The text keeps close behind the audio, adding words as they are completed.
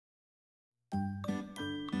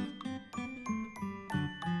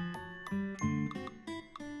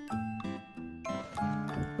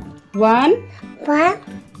1, 1,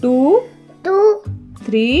 2, 2,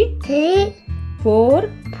 3, 3, 4,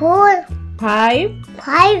 4, 5,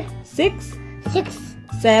 5, 6, 6,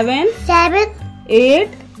 7, 7, 8,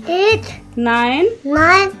 8, 9,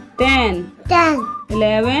 9, 10, 10,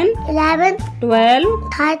 11, 11, 12,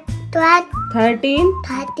 12, 13,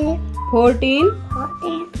 13, 14,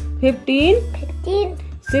 14, 15, 15,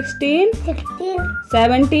 16, 16,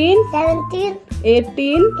 17, 17,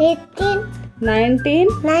 18, 18, 19,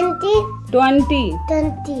 19, 20,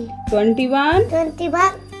 20, 21,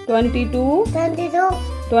 21, 22, 22,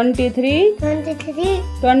 23, 23,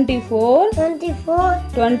 24, 24,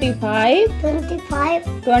 25, 25,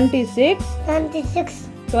 26,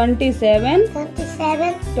 26, 27,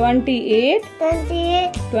 27, 28,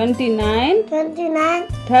 28, 29, 29,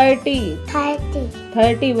 30, 30,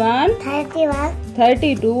 31, 31,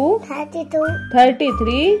 32, 32,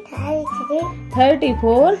 33, 33,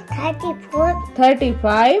 34, 34,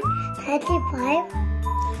 35, 35,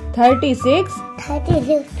 36,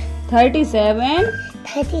 36, 37,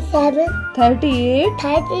 37, 38,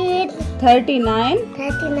 38, 39,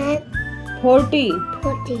 39, 40,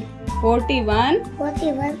 40, 41,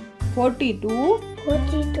 41, 42,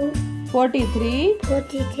 42, 43,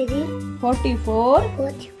 43, 44,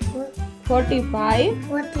 44, 45,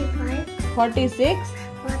 45, 46,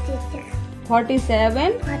 46,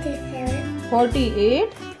 47, 47,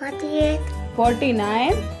 48, 48,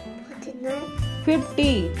 49, 49,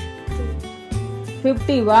 50,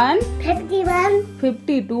 51, 51,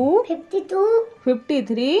 52, 52,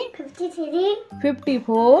 53, 53,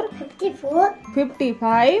 54, 54,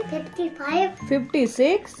 55, 55,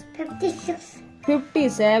 56, 56,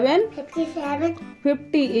 57, 57,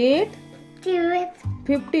 58, 58,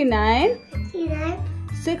 59, 59,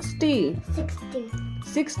 60, 60,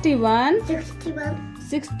 61, 61,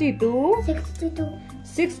 62, 62,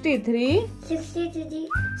 63, 63,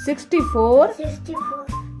 64, 64,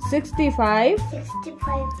 65,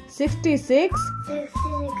 65, 66,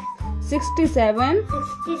 66, 67,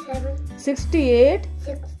 67, 68,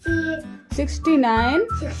 68, 69,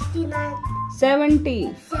 69,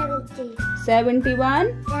 70, 70,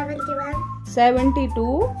 71, 71,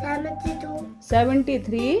 72, 72,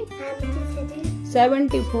 73, 73,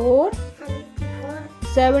 74, 74,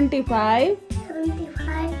 75,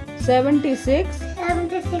 75, 76,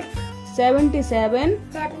 76, 77,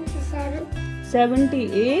 77,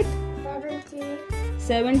 78, 78,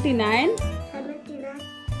 79, 79,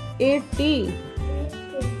 80,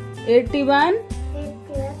 80, 81,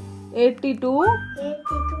 81, 82,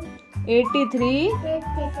 82, 83,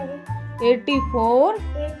 83, 84,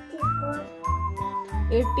 84,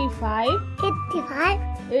 85, 85,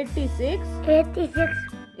 86,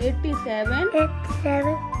 86, 87,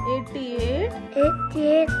 87, 88,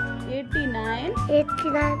 88, 89,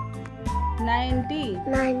 89, 90,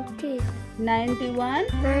 90, 91,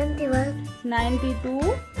 91,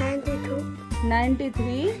 92, 92,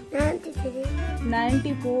 93, 93,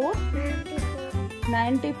 94, 94,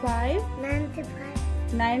 95, 95,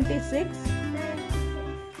 96,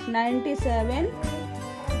 97,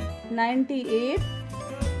 98,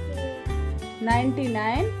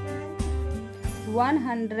 99,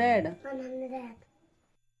 100. 100.